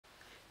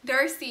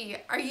Darcy,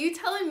 are you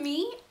telling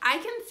me I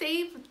can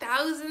save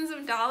thousands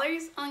of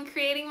dollars on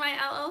creating my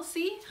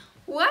LLC?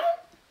 What?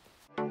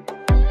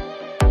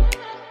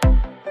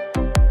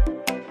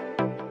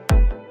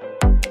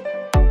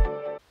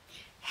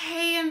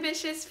 Hey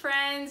ambitious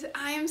friends,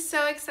 I am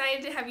so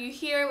excited to have you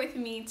here with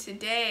me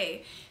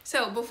today.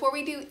 So before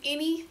we do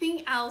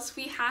anything else,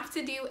 we have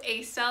to do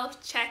a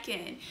self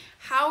check-in.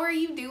 How are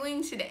you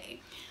doing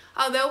today?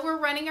 Although we're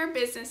running our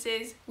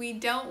businesses, we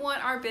don't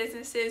want our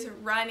businesses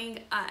running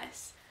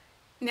us.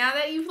 Now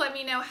that you've let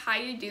me know how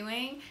you're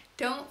doing,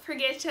 don't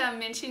forget to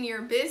mention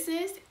your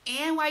business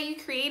and why you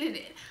created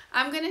it.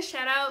 I'm going to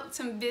shout out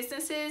some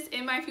businesses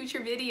in my future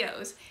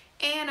videos.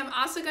 And I'm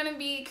also going to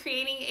be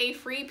creating a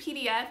free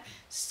PDF,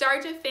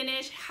 start to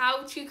finish,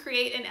 how to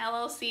create an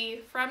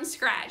LLC from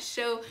scratch.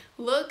 So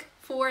look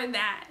for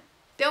that.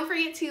 Don't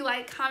forget to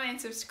like,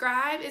 comment,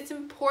 subscribe. It's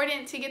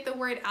important to get the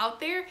word out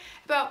there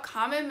about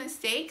common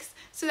mistakes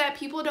so that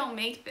people don't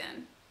make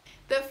them.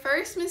 The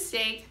first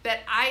mistake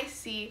that I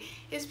see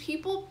is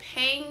people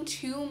paying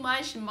too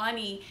much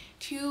money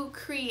to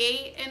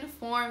create and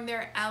form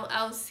their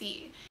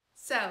LLC.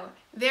 So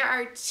there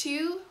are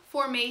two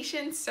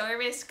formation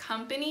service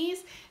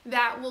companies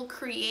that will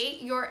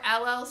create your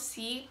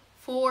LLC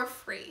for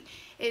free.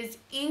 It's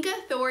Ink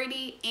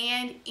Authority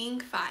and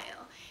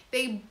Inkfile.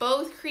 They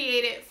both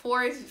create it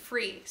for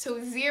free, so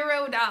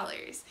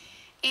 $0.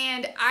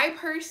 And I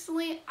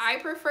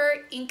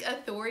prefer Ink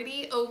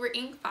Authority over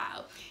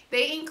Inkfile.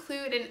 They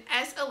include an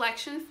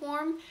S-election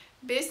form,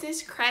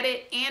 business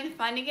credit, and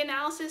funding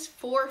analysis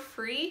for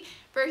free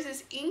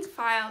versus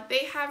Inkfile.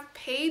 They have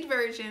paid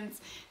versions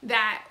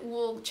that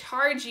will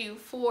charge you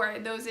for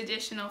those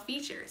additional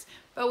features.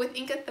 But with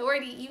Ink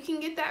Authority, you can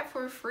get that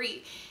for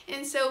free.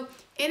 And so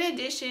in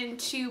addition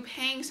to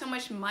paying so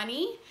much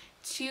money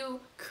to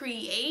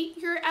create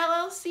your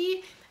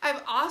LLC,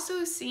 I've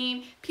also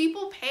seen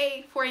people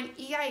pay for an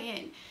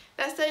EIN.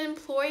 That's the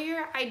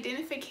employer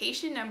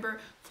identification number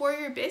for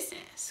your business.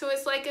 So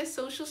it's like a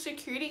social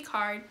security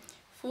card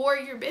for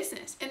your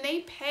business, and they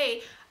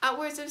pay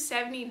upwards of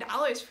 $70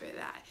 for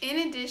that.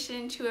 In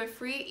addition to a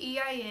free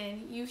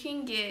EIN, you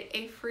can get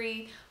a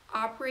free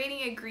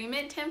operating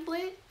agreement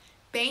template,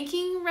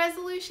 banking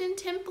resolution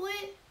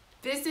template,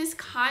 business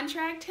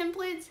contract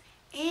templates,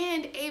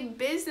 and a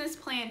business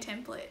plan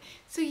template.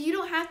 So you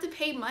don't have to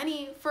pay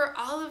money for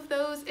all of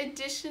those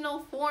additional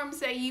forms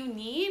that you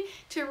need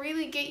to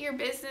really get your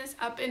business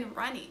up and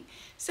running.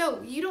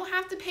 So you don't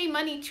have to pay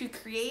money to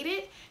create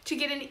it, to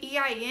get an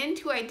EIN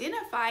to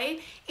identify it,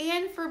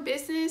 and for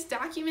business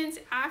documents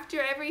after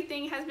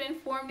everything has been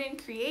formed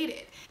and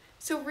created.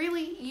 So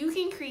really, you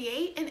can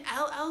create an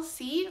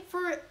LLC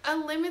for a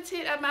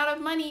limited amount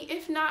of money,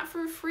 if not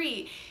for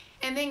free.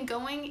 And then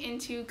going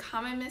into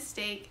common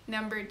mistake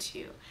number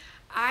 2.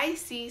 I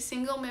see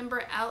single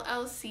member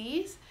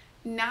LLCs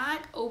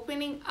not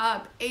opening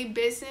up a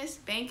business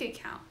bank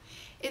account.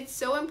 It's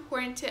so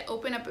important to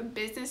open up a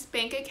business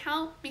bank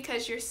account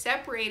because you're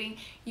separating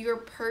your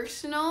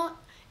personal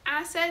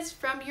assets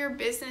from your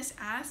business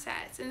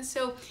assets. And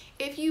so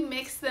if you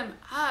mix them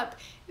up,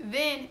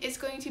 then it's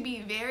going to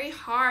be very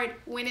hard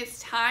when it's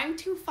time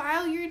to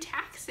file your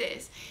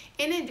taxes.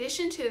 In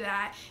addition to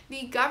that,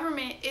 the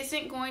government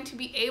isn't going to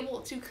be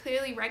able to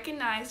clearly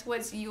recognize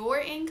what's your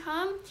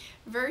income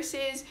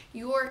versus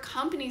your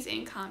company's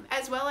income,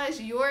 as well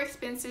as your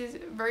expenses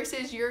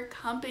versus your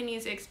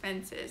company's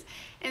expenses.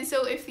 And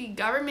so if the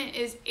government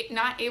is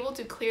not able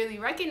to clearly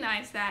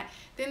recognize that,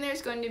 then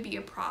there's going to be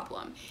a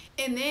problem.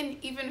 And then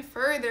even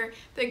further,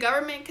 the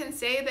government can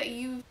say that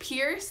you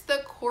pierced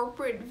the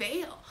corporate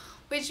veil,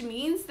 which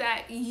means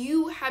that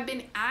you have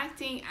been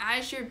acting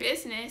as your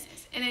business,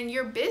 and then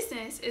your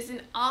business is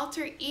an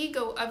alter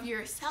ego of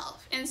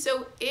yourself. And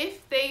so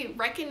if they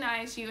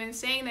recognize you and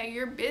saying that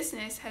your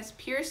business has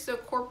pierced the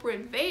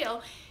corporate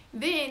veil,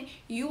 then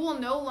you will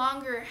no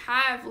longer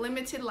have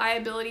limited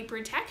liability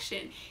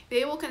protection.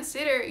 They will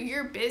consider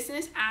your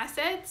business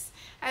assets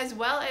as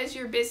well as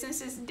your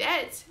business's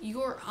debts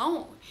your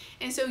own.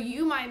 And so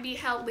you might be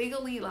held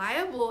legally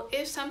liable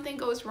if something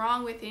goes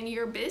wrong within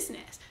your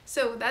business.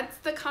 So that's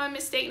the common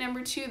mistake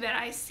number 2 that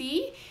I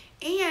see.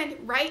 And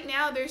right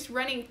now there's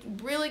running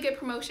really good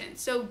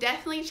promotions. So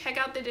definitely check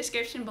out the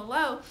description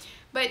below.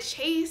 But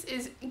Chase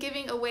is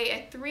giving away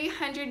a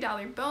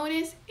 $300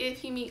 bonus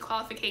if you meet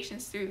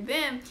qualifications through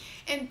them.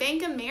 And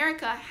Bank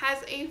America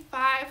has a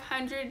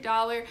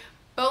 $500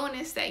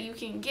 bonus that you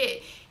can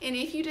get. And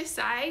if you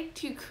decide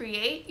to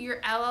create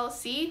your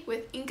LLC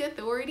with Ink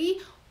Authority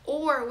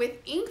or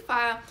with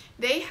Inkfile,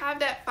 they have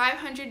that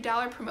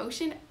 $500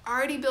 promotion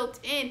already built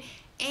in,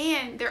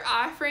 and they're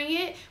offering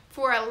it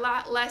for a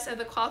lot less of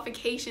the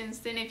qualifications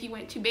than if you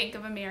went to Bank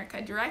of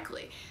America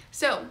directly.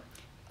 So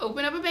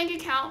open up a bank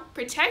account,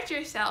 protect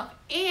yourself,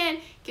 and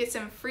get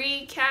some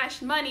free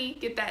cash money.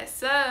 Get that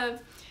sub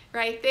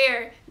right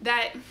there,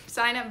 that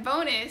sign up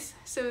bonus,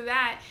 so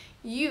that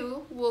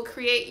you will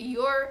create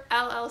your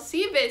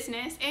LLC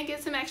business and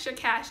get some extra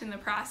cash in the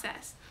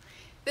process.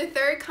 The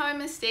third common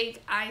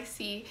mistake I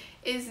see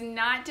is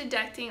not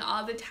deducting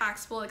all the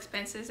taxable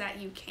expenses that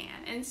you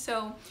can. And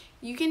so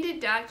you can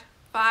deduct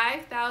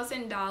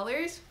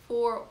 $5,000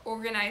 for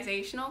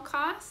organizational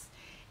costs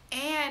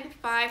and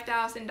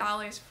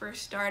 $5,000 for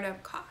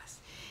startup costs.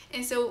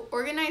 And so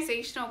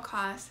organizational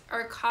costs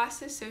are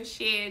costs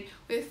associated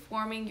with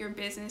forming your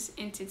business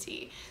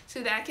entity.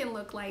 So that can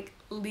look like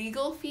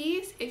legal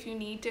fees if you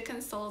need to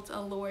consult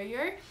a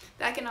lawyer.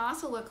 That can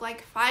also look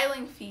like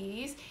filing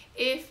fees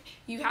if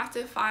you have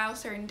to file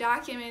certain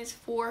documents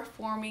for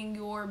forming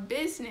your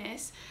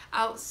business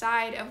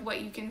outside of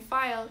what you can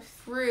file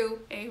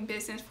through a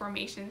business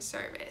formation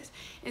service.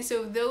 And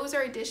so those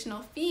are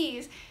additional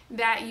fees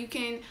that you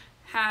can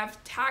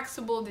have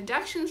taxable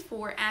deductions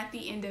for at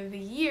the end of the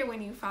year when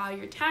you file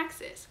your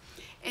taxes.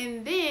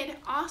 And then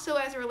also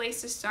as it relates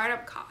to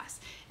startup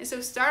costs. And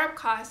so startup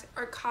costs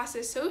are costs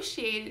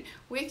associated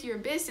with your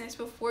business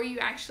before you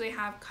actually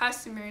have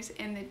customers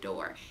in the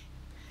door.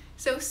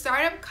 So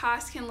startup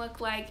costs can look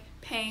like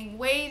paying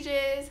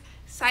wages,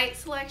 site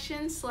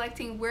selection,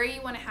 selecting where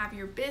you want to have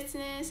your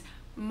business,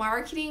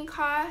 marketing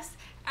costs,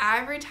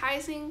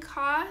 advertising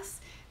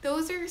costs.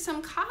 Those are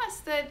some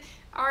costs that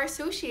are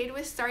associated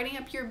with starting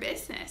up your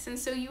business. And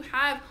so you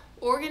have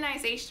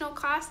organizational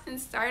costs and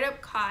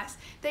startup costs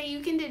that you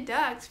can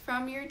deduct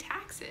from your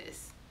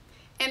taxes.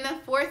 And the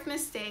fourth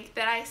mistake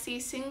that I see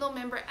single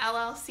member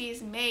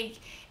LLCs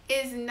make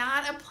is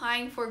not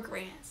applying for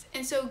grants.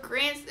 And so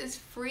grants is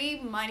free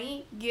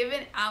money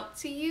given out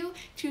to you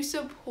to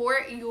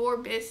support your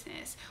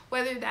business,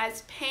 whether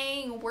that's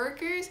paying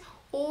workers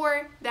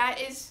or that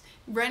is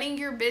running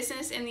your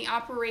business and the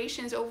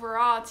operations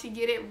overall to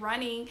get it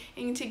running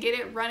and to get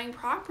it running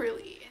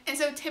properly. And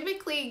so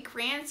typically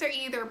grants are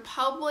either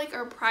public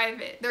or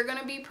private. They're going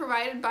to be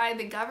provided by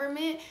the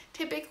government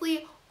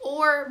typically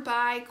or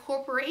by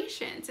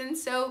corporations. And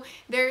so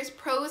there's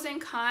pros and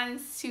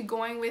cons to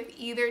going with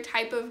either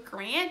type of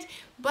grant,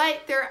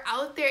 but they're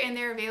out there and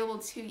they're available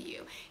to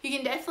you. You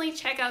can definitely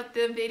check out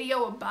the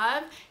video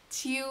above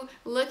to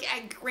look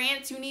at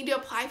grants you need to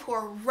apply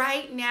for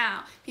right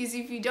now, because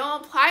if you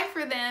don't apply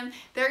for them,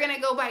 they're gonna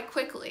go by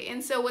quickly.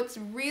 And so what's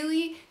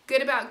really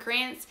good about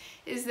grants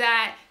is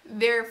that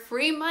they're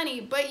free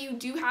money, but you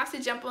do have to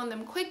jump on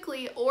them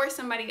quickly or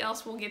somebody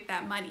else will get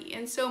that money.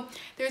 And so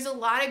there's a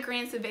lot of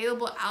grants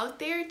available out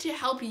there to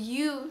help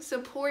you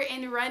support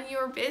and run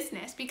your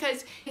business,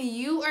 because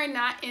you are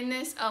not in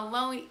this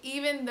alone,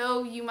 even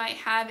though you might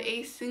have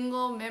a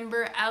single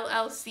member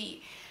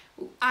LLC.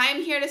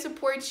 I'm here to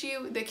support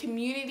you. The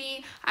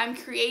community I'm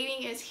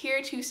creating is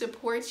here to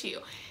support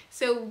you.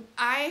 So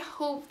I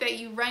hope that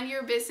you run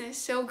your business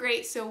so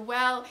great, so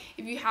well.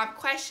 If you have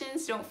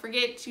questions, don't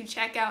forget to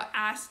check out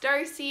Ask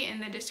Darcy in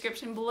the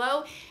description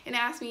below and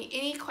ask me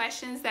any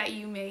questions that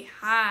you may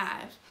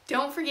have.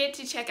 Don't forget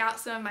to check out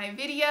some of my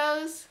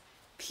videos.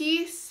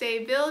 Peace,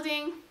 stay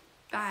building.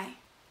 Bye.